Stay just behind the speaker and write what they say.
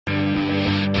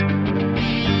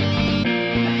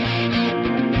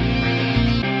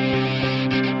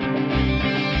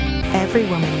Every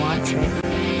woman wants it.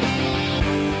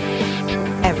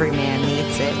 Every man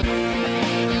needs it.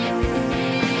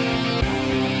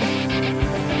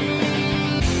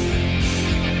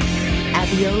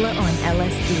 Abiola on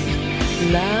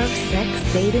LSD. Love,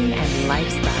 sex, dating, and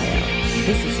lifestyle.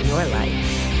 This is your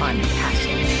life on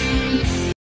Passion.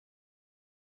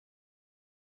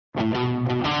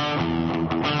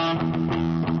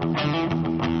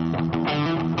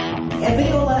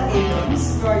 Abiola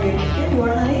Abrams, here you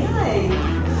are, honey. Hi.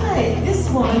 Hi. This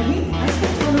woman, I spoke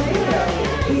to her on the radio.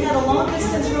 We had a long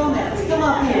distance romance. Come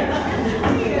up here.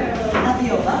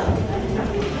 Abiola.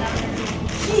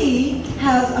 She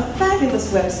has a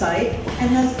fabulous website and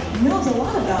knows a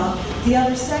lot about the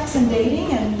other sex and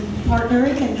dating and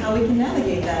partnering and how we can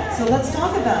navigate that. So let's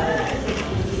talk about it.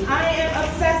 I am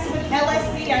obsessed with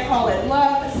LSD. I call it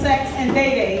love, sex, and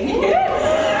dating.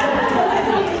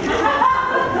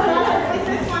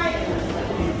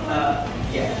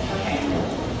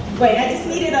 Wait, I just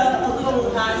needed a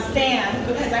little stand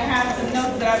because I have some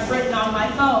notes that I've written on my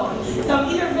phone. So I'm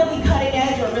either really cutting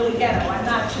edge or really ghetto. I'm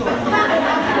not sure.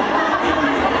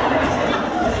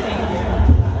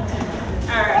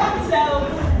 All right. So,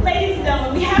 ladies and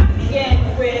gentlemen, we have to begin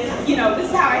with, this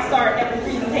is how I start every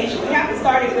presentation. We have to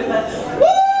start it with a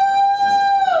woo!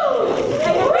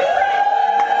 And the reason,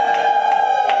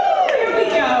 here we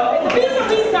go. And the reason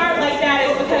we start like that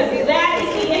is because that is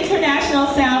the international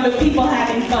sound of people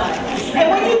having fun. And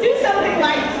when you do something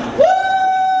like, woo!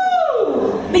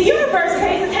 The universe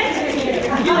pays attention to you.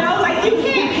 You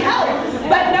can't help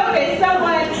but notice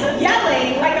someone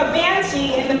yelling like a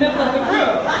banshee in the middle of the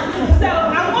room. So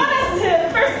I want us to,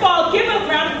 first of all, give a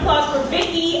round of applause for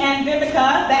Vicky and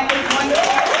Vivica. That was wonderful.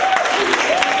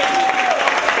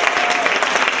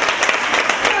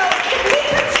 So if we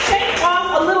could shake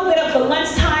off a little bit of the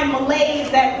lunchtime malaise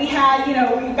that we had,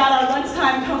 we've got our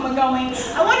lunchtime coma going.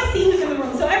 I want to see who's in the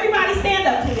room. So everybody stand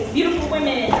up, please. Beautiful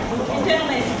women and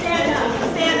gentlemen, stand up,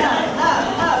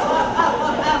 up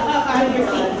out of your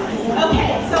seats. Okay,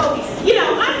 so,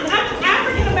 I'm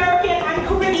African American, I'm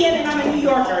Caribbean, and I'm a New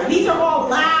Yorker. These are all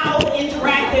loud,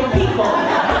 interactive people.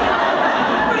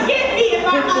 Forgive me if I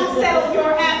unsettle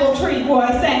your apple tree for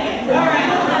a second. All right,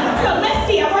 so let's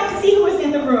see. I want to see who is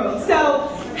in the room. So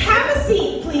have a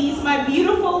seat, please, my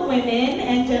beautiful women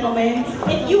and gentlemen.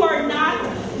 If you are not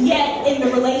yet in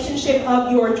the relationship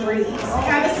of your dreams,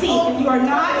 have a seat. If you are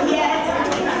not yet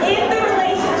in the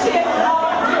relationship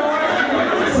of your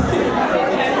dreams.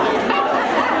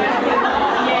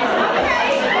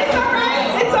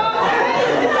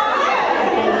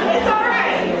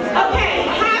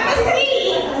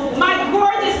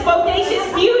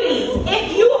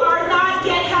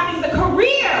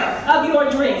 Of your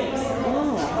dreams.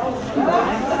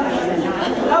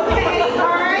 Okay,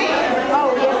 all right?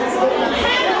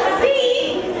 Have a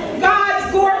seat,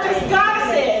 God's gorgeous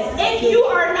goddesses, if you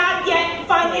are not yet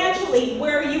financially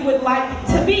where you would like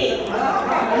to be.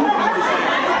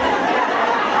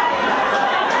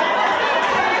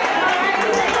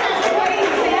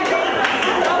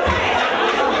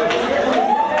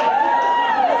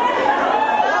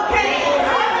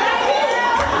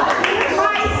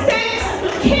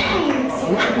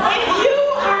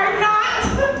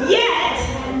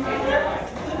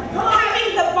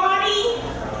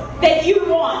 That you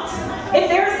want. If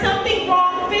there is something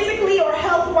wrong physically or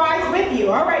health-wise with you.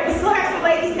 All right, we still have some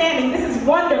ladies standing. This is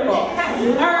wonderful. All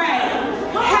right,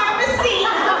 have a seat.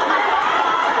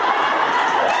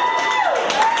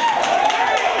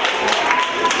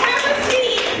 Have a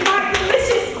seat, my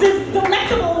delicious,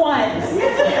 delectable ones.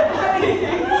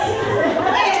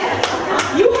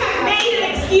 You have made an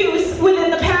excuse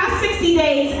within the past 60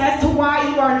 days as to why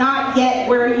you are not yet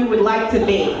where you would like to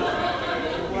be.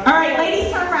 All right,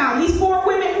 ladies, turn around. These 4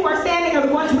 women who are standing are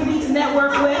the ones we need to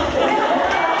network with. All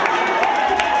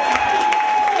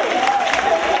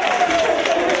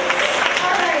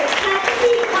right, have a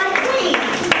seat, my queen.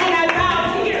 And I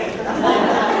bow here.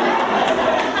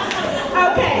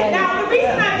 Okay, now the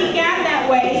reason I began that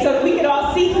way, so that we could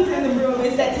all see who's in the room,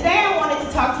 is that today I wanted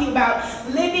to talk to you about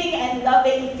living and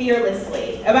loving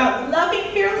fearlessly. About loving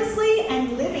fearlessly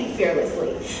and living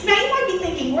fearlessly. Now, you might be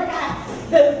thinking, we're at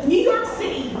the New York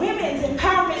City Women's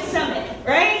Empowerment Summit,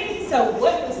 right? So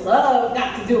what does love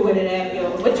got to do with it,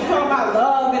 Abiola? What you talking about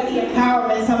love at the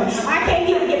Empowerment Summit? I came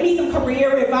here to get me some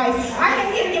career advice. I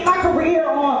came here to get my career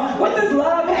on. What does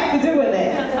love have to do with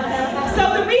it?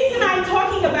 So the reason I'm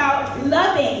talking about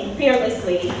loving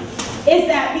fearlessly is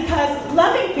that because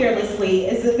loving fearlessly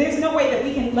is that there's no way that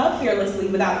we can love fearlessly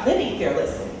without living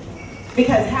fearlessly.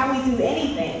 Because how we do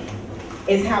anything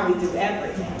is how we do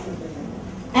everything.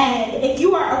 And if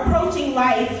you are approaching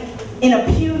life in a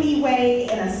puny way,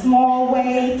 in a small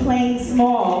way, playing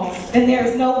small, then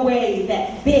there's no way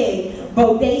that big,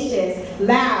 bodacious,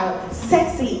 loud,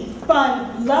 sexy,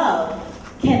 fun love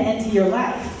can enter your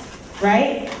life,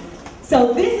 right?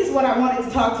 So this is what I wanted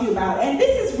to talk to you about, and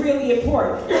this is really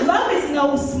important. Love is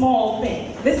no small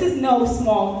thing. This is no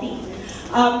small feat.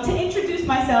 To introduce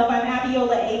myself, I'm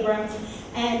Abiola Abrams,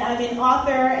 and I'm an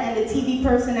author and a TV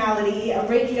personality, a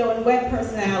radio and web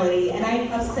personality, and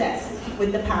I'm obsessed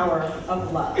with the power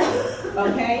of love,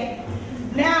 okay?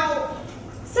 Now,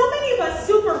 so many of us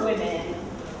super women,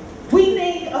 we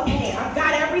think, okay, I've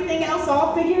got everything else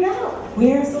all figured out.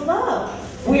 Where's the love?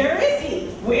 Where is he?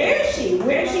 Where is she?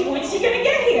 Where is she? When's she gonna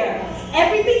get here?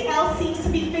 Everything else seems to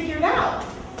be figured out.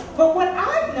 But what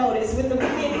I've noticed with the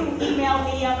women who email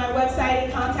me on my website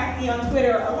and contact me on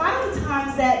Twitter, a lot of the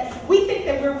times that we think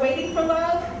that we're waiting for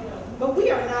love, but we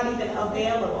are not even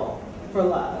available for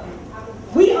love.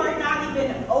 We are not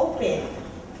even open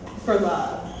for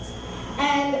love.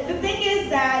 And the thing is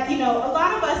that, you know, a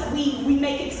lot of us, we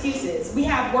make excuses. We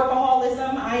have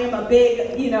workaholism. I am a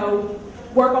big,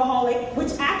 workaholic,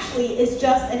 which actually is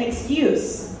just an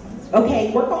excuse.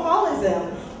 Okay,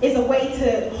 workaholism is a way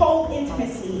to hold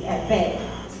intimacy at bay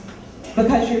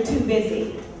because you're too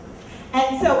busy.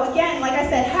 And so again, like I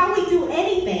said, how we do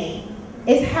anything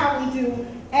is how we do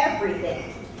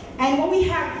everything. And when we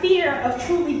have fear of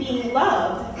truly being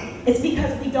loved, it's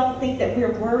because we don't think that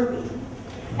we're worthy.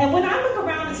 And when I look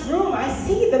around this room, I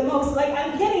see the most,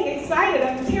 I'm getting excited,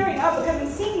 I'm tearing up because I'm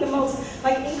seeing the most,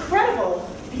 incredible,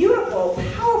 beautiful,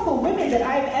 powerful women that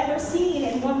I've ever seen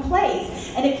in one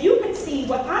place. And if you could see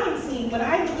what I am seeing when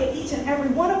I look at each and every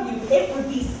one of you, it would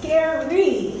be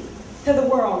scary to the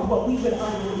world what we would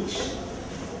unleash.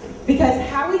 Because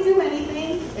how we do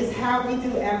anything is how we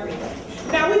do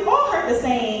everything. Now, we've all heard the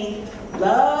saying,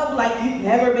 love like you've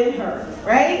never been hurt,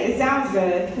 right? It sounds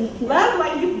good. Love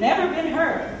like you've never been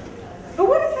hurt. But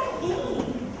what does that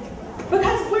mean?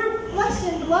 Because we're flesh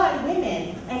and blood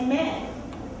women and men.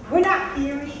 We're not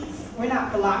theories, we're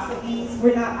not philosophies,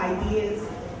 we're not ideas.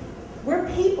 We're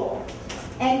people,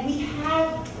 and we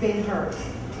have been hurt.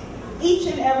 Each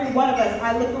and every one of us,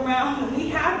 I look around, and we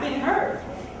have been hurt,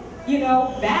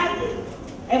 badly.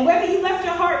 And whether you left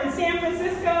your heart in San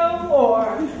Francisco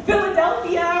or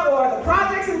Philadelphia or the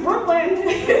projects in Brooklyn,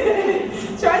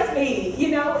 trust me,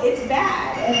 it's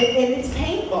bad and it's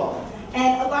painful.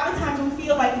 And a lot of times we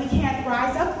feel like we can't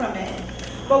rise up from it.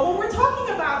 But when we're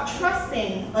talking about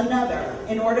trusting another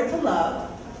in order to love,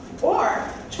 or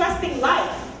trusting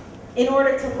life in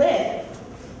order to live,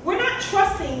 we're not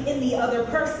trusting in the other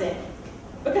person,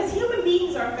 because human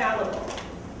beings are fallible.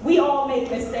 We all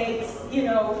make mistakes, we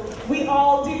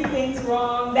all do things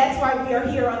wrong. That's why we are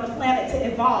here on the planet,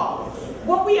 to evolve.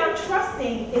 What we are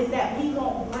trusting is that we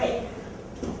won't break.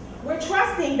 We're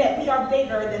trusting that we are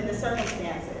bigger than the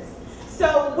circumstances.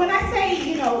 So when I say,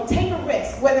 take a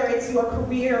risk, whether it's your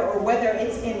career or whether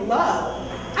it's in love,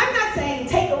 I'm not saying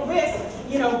take a risk,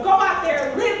 go out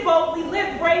there, live boldly,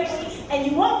 live bravely, and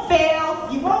you won't fail,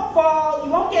 you won't fall,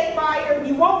 you won't get fired,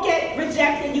 you won't get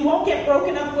rejected, you won't get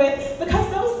broken up with, because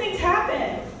those things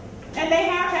happen. And they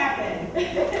have happened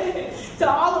to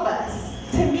all of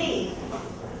us, to me.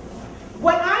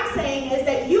 What I'm saying is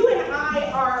that you and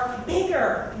I are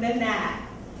bigger than that.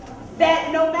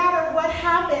 That no matter what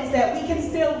happens, that we can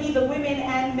still be the women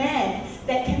and men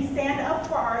that can stand up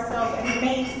for ourselves and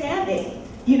remain standing,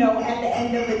 at the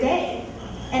end of the day.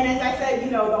 And as I said,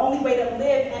 the only way to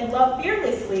live and love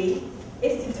fearlessly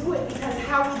is to do it, because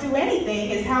how we do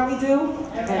anything is how we do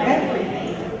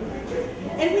everything.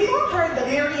 And we've all heard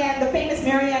the famous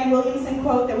Marianne Williamson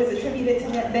quote that was attributed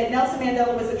to, that Nelson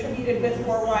Mandela was attributed with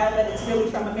for a while, but it's really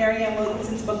from Marianne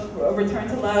Williamson's book, Return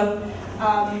to Love.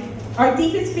 Our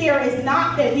deepest fear is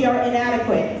not that we are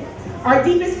inadequate. Our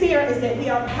deepest fear is that we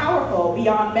are powerful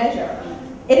beyond measure.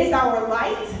 It is our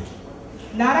light,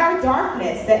 not our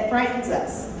darkness, that frightens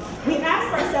us. We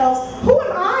ask ourselves, who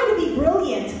am I to be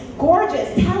brilliant,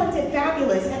 gorgeous, talented,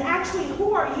 fabulous, and actually,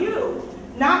 who are you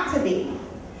not to be?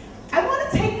 I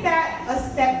want to take that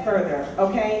a step further,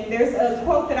 okay? There's a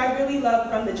quote that I really love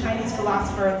from the Chinese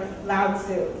philosopher Lao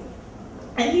Tzu.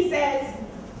 And he says,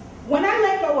 when I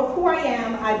let go of who I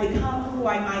am, I become who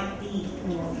I might be.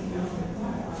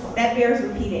 That bears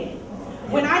repeating.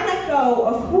 When I let go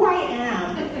of who I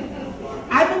am,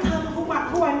 I become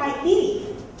who I might be.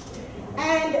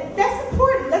 And that's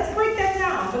important. Let's break that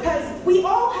down, because we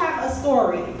all have a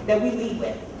story that we lead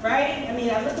with, right? I mean,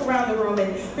 I look around the room,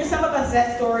 and for some of us,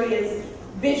 that story is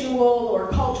visual or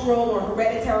cultural or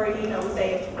hereditary. We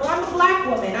say, well, I'm a black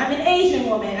woman, I'm an Asian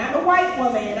woman, I'm a white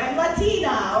woman, I'm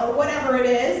Latina, or whatever it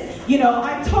is. You know,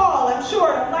 I'm tall, I'm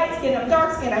short, I'm light-skinned, I'm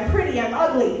dark-skinned, I'm pretty, I'm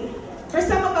ugly. For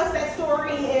some of us, that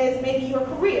story is maybe your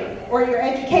career or your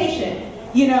education.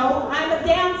 You know, I'm a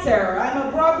dancer, I'm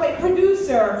a Broadway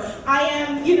producer, I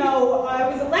am, you know, I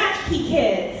was a latchkey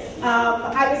kid,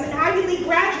 I was an Ivy League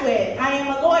graduate, I am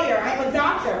a lawyer, I'm a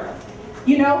doctor.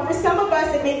 You know, for some of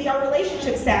us, it may be our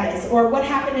relationship status or what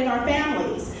happened in our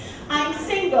families. I'm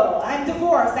single, I'm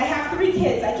divorced, I have 3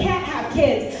 kids, I can't have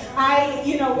kids, I,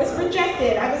 you know, was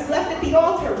rejected, I was left at the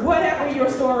altar, whatever your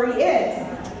story is.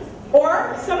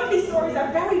 Or some of these stories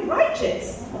are very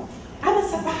righteous. I'm a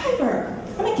survivor.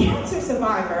 I'm a cancer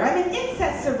survivor. I'm an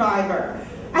incest survivor.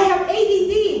 I have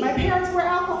ADD. My parents were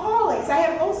alcoholics. I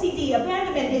have OCD,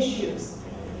 abandonment issues.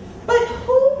 But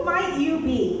who might you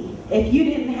be if you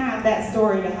didn't have that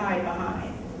story to hide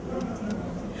behind?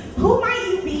 Who might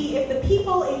you be if the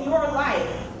people in your life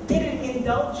didn't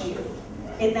indulge you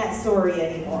in that story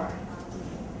anymore?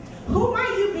 Who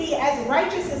might you be, as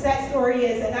righteous as that story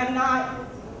is, and I'm not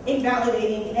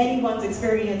invalidating anyone's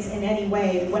experience in any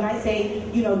way. When I say,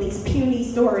 you know, these puny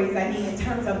stories, I mean in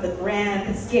terms of the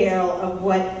grand scale of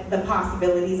what the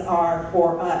possibilities are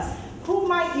for us. Who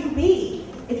might you be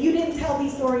if you didn't tell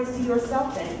these stories to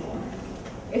yourself anymore?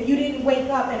 If you didn't wake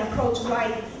up and approach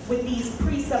life with these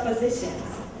presuppositions,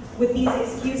 with these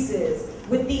excuses,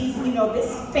 with these, you know, this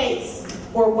face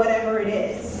or whatever it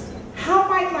is? How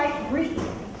might life greet you?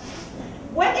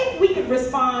 What if we could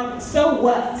respond, so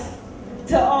what,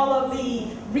 to all of the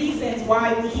reasons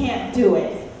why we can't do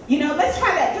it? You know, let's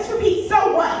try that. Just repeat,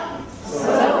 so what?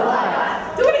 So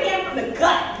what? Do it again from the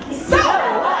gut. So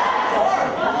what?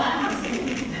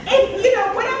 If, you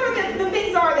know, whatever the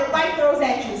things are that life throws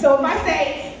at you. So if I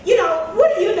say, you know,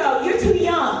 what do you know? You're too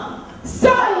young. So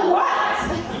what?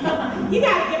 You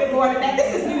gotta give it more than that.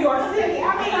 This is New York City.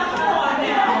 I mean, come on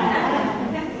now.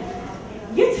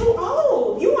 You're too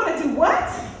old. You want to do what?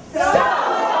 So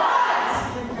what?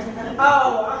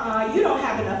 Oh, you don't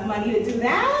have enough money to do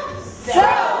that. So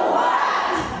what?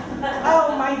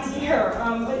 Oh, my dear,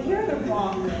 but you're the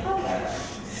wrong color.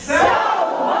 So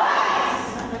what?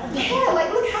 Yeah, like,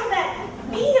 look how that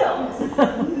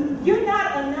feels. You're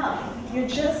not enough. You're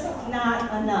just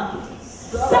not enough.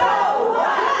 So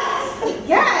what?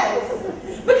 Yes.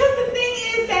 Because the thing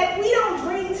is that we don't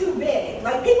dream too big.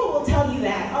 Like, people will tell you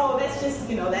that, oh, that's just,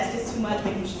 you know, that's just too much.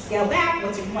 Maybe you should scale back.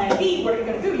 What's your plan B? What are you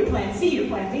going to do? Your plan C, your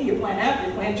plan D, your plan F,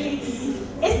 your plan G.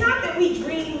 It's not that we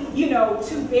dream, you know,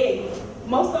 too big.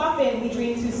 Most often, we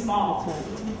dream too small.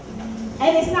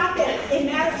 And it's not that in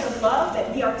matters of love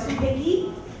that we are too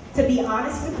picky. To be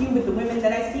honest with you, with the women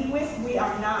that I speak with, we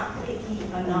are not picky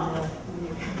enough.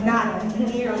 Not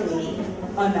nearly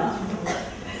enough.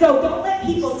 So don't let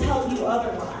people tell you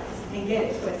otherwise and get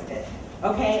it twisted.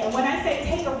 Okay? And when I say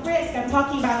take a risk, I'm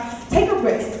talking about take a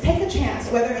risk, take a chance,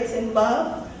 whether it's in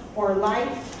love or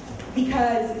life,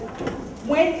 because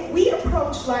when we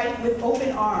approach life with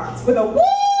open arms, with a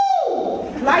woo,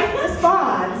 life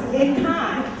responds in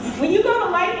kind. When you go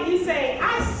to life and you say,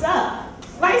 I suck,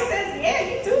 life says, yeah,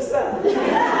 you do suck.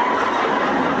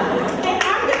 And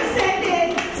I'm going to send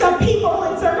in some people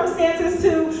and circumstances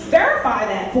to verify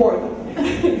that for you.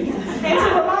 And to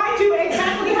remind you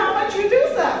exactly how much you do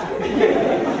suck.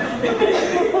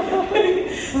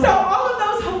 So all of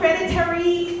those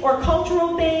hereditary or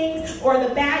cultural things, or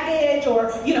the baggage,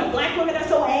 or, you know, black women are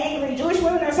so angry, Jewish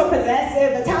women are so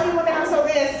possessive, Italian women are so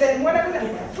this, and whatever,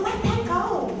 let that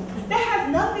go. That has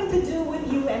nothing to do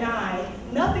with you and I,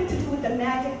 nothing to do with the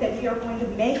magic that we are going to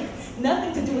make,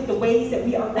 nothing to do with the ways that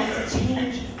we are going to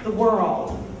change the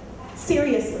world.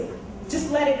 Seriously, just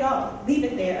let it go, leave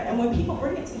it there, and when people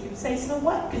bring it to you, say, so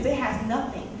what? Because it has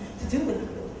nothing to do with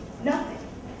you, nothing.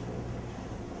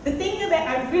 The thing that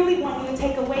I really want you to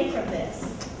take away from this,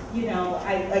 you know,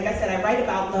 like I said, I write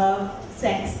about love,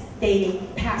 sex, dating,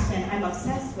 passion. I'm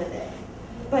obsessed with it.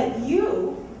 But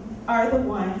you are the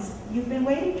ones you've been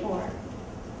waiting for.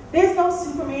 There's no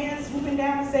Superman swooping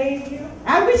down to save you.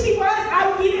 I wish he was. I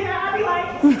would be there. I'd be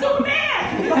like, Superman!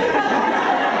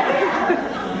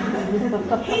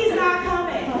 He's not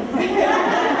coming.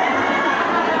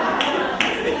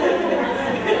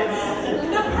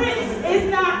 The prince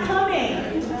is not coming.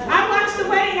 I watched the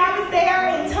wedding. I was there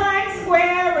in Times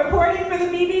Square reporting for the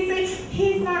BBC.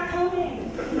 He's not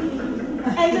coming.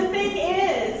 And the thing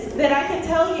is that I can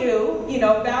tell you, you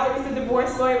know, Valerie's a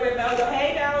divorce lawyer, but I'll go,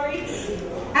 hey, Valerie,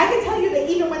 I can tell you that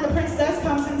even when the prince does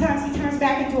come, sometimes he turns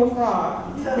back into a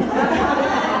frog.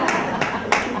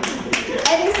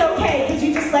 And it's okay, because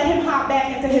you just let him hop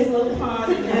back into his little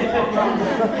pond.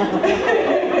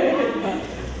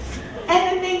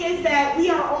 And the thing is that we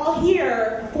are all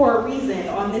here for a reason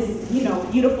on this, you know,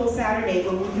 beautiful Saturday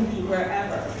when we can be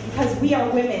wherever. because we are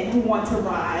women who want to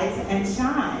rise and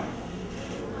shine.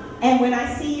 And when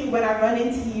I see you, when I run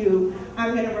into you,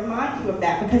 I'm going to remind you of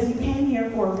that, because you came here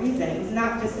for a reason. It's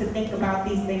not just to think about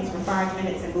these things for 5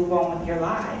 minutes and move on with your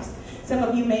lives. Some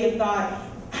of you may have thought,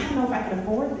 I don't know if I can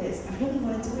afford this. I really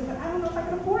want to do it, but I don't know if I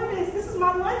can afford this. This is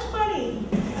my lunch money.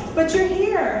 But you're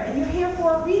here, and you're here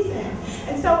for a reason.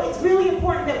 And so it's really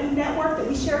important that we network, that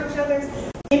we share each other's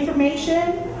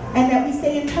information, and that we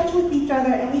stay in touch with each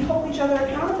other, and we hold each other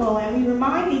accountable, and we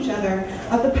remind each other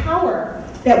of the power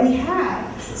that we have.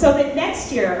 So that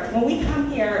next year, when we come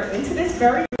here into this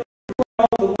very world,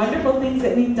 the wonderful things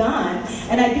that we've done,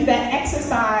 and I do that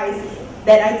exercise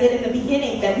that I did in the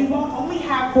beginning, that we won't only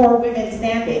have 4 women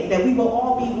standing, that we will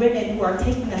all be women who are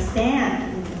taking a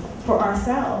stand for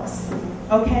ourselves,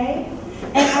 okay?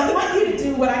 And I want you to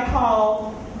do what I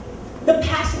call the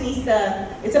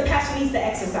Passionista, it's a Passionista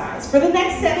exercise. For the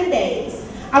next 7 days,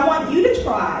 I want you to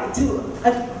try to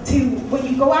when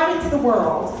you go out into the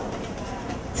world,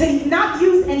 to not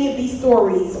use any of these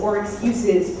stories or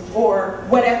excuses or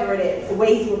whatever it is, the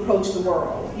ways you approach the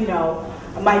world. You know,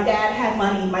 my dad had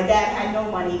money, my dad had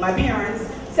no money, my parents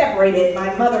separated,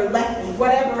 my mother left me,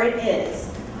 whatever it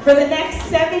is. For the next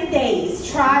 7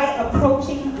 days, try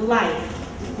approaching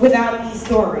life without these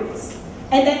stories.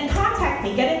 And then contact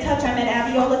me, get in touch. I'm at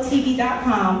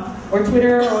AbioolaTV.com, or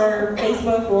Twitter, or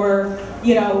Facebook, or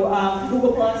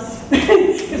Google Plus,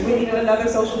 because we needed another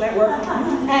social network,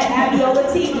 at Abiola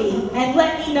TV, and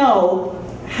let me know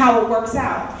how it works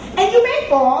out. And you may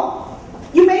fall,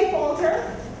 you may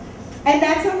falter, and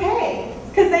that's okay,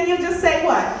 because then you'll just say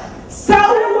what? So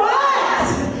what?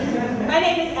 My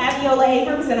name is Abiola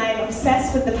Abrams, and I am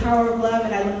obsessed with the power of love,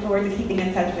 and I look forward to keeping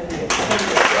in touch with you.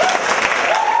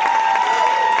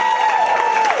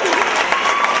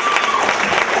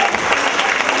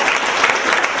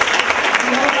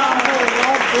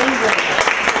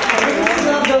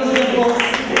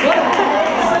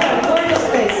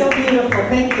 Thank you.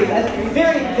 Thank you. That's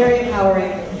very, very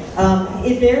empowering.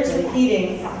 It bears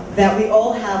repeating that we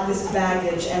all have this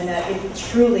baggage and that it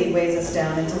truly weighs us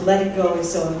down, and to let it go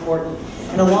is so important.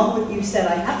 And along with you said,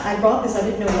 I brought this, I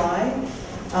didn't know why.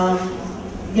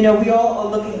 We all are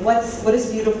looking, what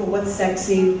is beautiful, what's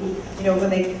sexy, when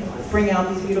they bring out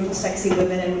these beautiful, sexy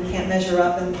women and we can't measure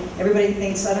up, and everybody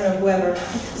thinks, I don't know, whoever.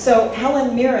 So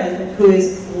Helen Mirren, who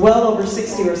is well over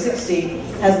 60 or 60,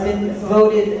 has been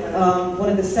voted one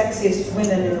of the sexiest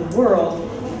women in the world,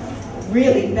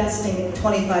 really besting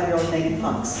 25-year-old Megan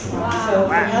Fox. Wow. So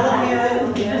for Helen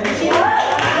Mirren, it's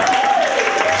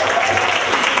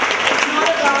not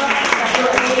about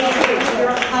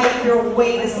your height, your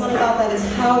weight, it's not about that, it's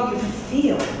how you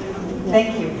feel.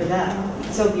 Thank you for that.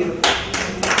 So beautiful.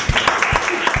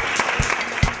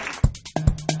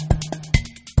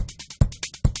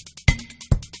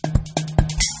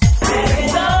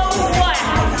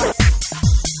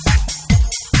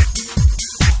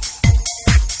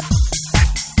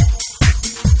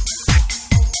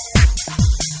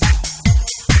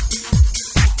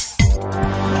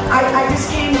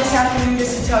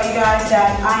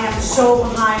 That I am so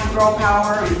behind girl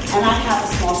power, and I have a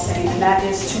small saying, and that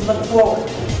is to look forward,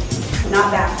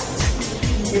 not backwards.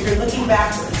 If you're looking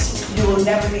backwards, you will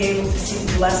never be able to see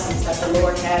the blessings that the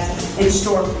Lord has in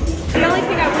store for you. The only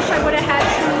thing I wish I would have had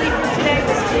truly for today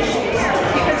was tissues,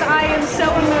 because I am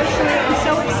so emotional and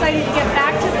so excited to get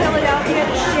back to Philadelphia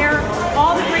to share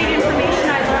all the great information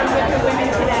I learned with the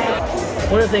women today.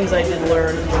 One of the things I did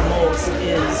learn the most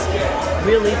is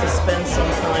really to spend some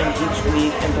time each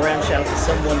week and branch out to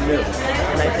someone new.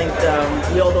 And I think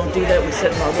we all don't do that. We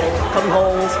sit in our little cubby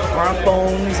holes or our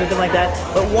phones or something like that.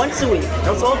 But once a week,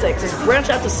 that's all it takes, is branch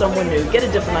out to someone new, get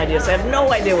a different idea. So I have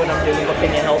no idea what I'm doing, but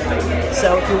can you help me?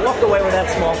 So if you walk away with that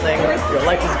small thing, your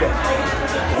life is good.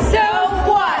 So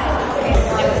what?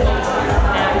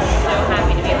 I'm so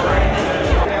happy to be a part of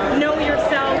it. Know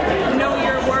yourself, know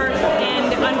your worth, and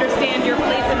understand your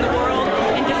place in the world,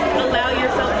 and just allow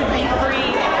yourself to be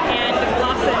free and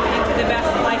blossom into the best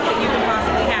life that you can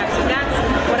possibly have. So that's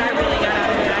what I really got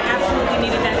out of it. I absolutely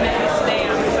needed that message today,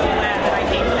 and I'm so glad that I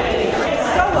came today.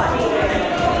 So what?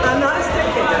 I'm not a stick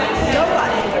figure. So what?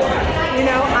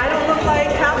 I don't look like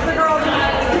half the girls,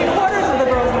 3/4 of the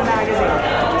girls in the magazine.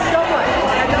 So what?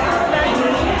 That doesn't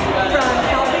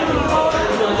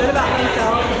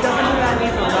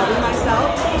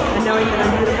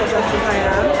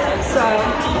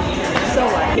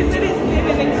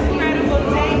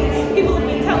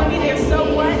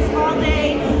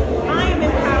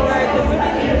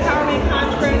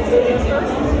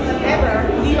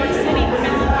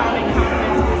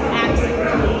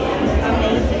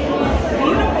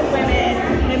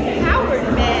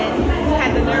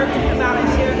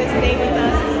stay with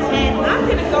us. And I'm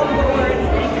going to go forward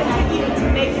and continue to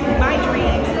make my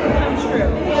dreams come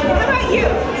true. How about you?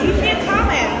 Leave me a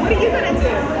comment. What are you going to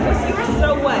do? What's your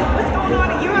so what? What's going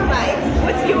on in your life?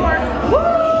 What's your woo?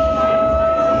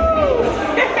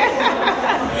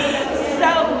 So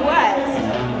what?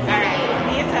 All right,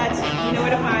 be in touch. You know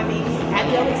where to find me at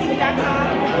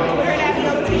theovatv.com.